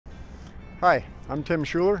Hi, I'm Tim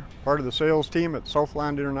Schuler, part of the sales team at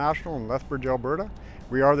Southland International in Lethbridge, Alberta.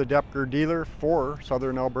 We are the Doepker dealer for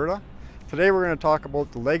Southern Alberta. Today we're going to talk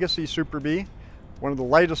about the Legacy Super B, one of the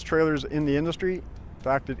lightest trailers in the industry. In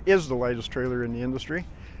fact, it is the lightest trailer in the industry.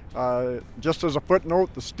 Just as a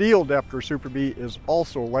footnote, the steel Doepker Super B is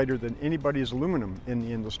also lighter than anybody's aluminum in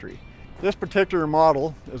the industry. This particular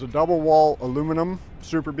model is a double wall aluminum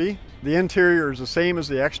Super B. The interior is the same as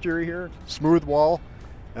the exterior here, smooth wall.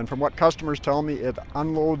 And from what customers tell me, it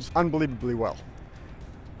unloads unbelievably well.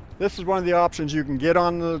 This is one of the options you can get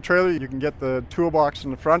on the trailer. You can get the toolbox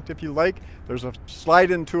in the front if you like. There's a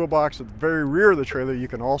slide-in toolbox at the very rear of the trailer you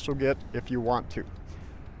can also get if you want to.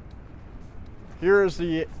 Here is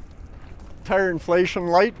the tire inflation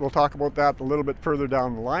light. We'll talk about that a little bit further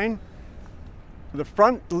down the line. The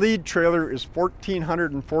front lead trailer is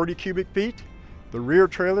 1,440 cubic feet. The rear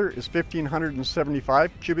trailer is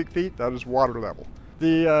 1,575 cubic feet. That is water level.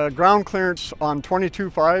 The ground clearance on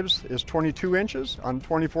 22.5s is 22 inches. On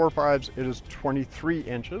 24.5s, it is 23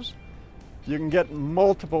 inches. You can get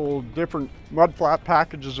multiple different mud flap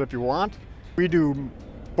packages if you want. We do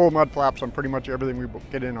full mud flaps on pretty much everything we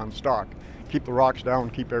get in on stock. Keep the rocks down,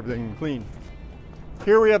 keep everything clean.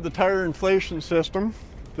 Here we have the tire inflation system.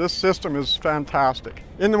 This system is fantastic.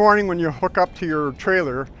 In the morning when you hook up to your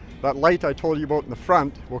trailer, that light I told you about in the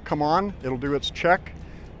front will come on. It'll do its check.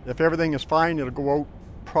 If everything is fine, it'll go out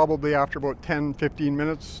probably after about 10-15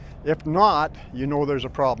 minutes. If not, you know there's a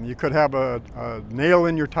problem. You could have a nail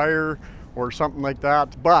in your tire or something like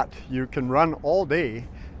that, but you can run all day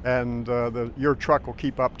and your truck will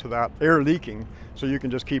keep up to that air leaking, so you can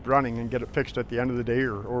just keep running and get it fixed at the end of the day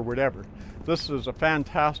or whatever. This is a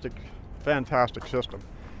fantastic, fantastic system.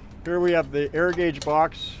 Here we have the air gauge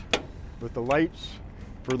box with the lights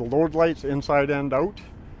for the load lights inside and out,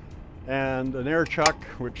 and an air chuck,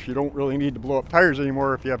 which you don't really need to blow up tires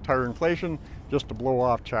anymore if you have tire inflation, just to blow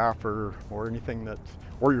off chaff or anything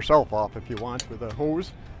or yourself off if you want with a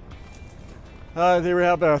hose. There we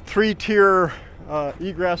have a 3-tier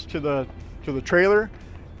egress to the trailer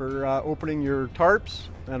for opening your tarps,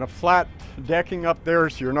 and a flat decking up there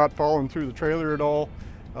so you're not falling through the trailer at all.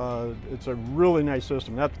 It's a really nice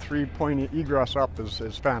system. That 3-point egress up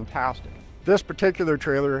is fantastic. This particular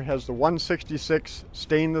trailer has the 166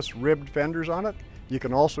 stainless ribbed fenders on it. You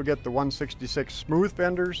can also get the 166 smooth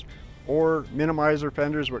fenders or minimizer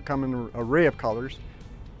fenders, which come in an array of colors.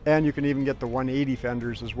 And you can even get the 180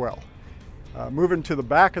 fenders as well. Moving to the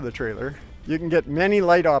back of the trailer, you can get many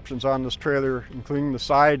light options on this trailer, including the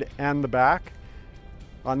side and the back.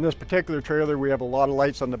 On this particular trailer, we have a lot of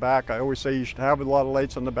lights on the back. I always say you should have a lot of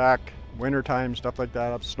lights on the back. Wintertime, stuff like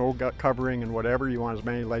that, up snow covering and whatever, you want as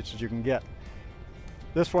many lights as you can get.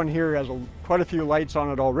 This one here has quite a few lights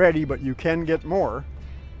on it already, but you can get more.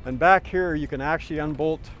 And back here you can actually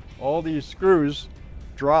unbolt all these screws,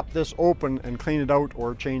 drop this open and clean it out,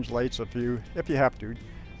 or change lights if you have to.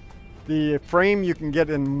 The frame you can get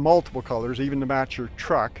in multiple colors, even to match your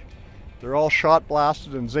truck. They're all shot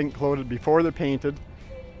blasted and zinc coated before they're painted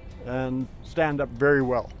and stand up very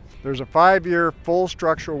well. There's a 5-year full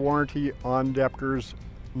structural warranty on Doepker's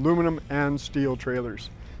aluminum and steel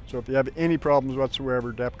trailers. So if you have any problems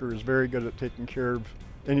whatsoever, Doepker is very good at taking care of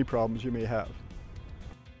any problems you may have.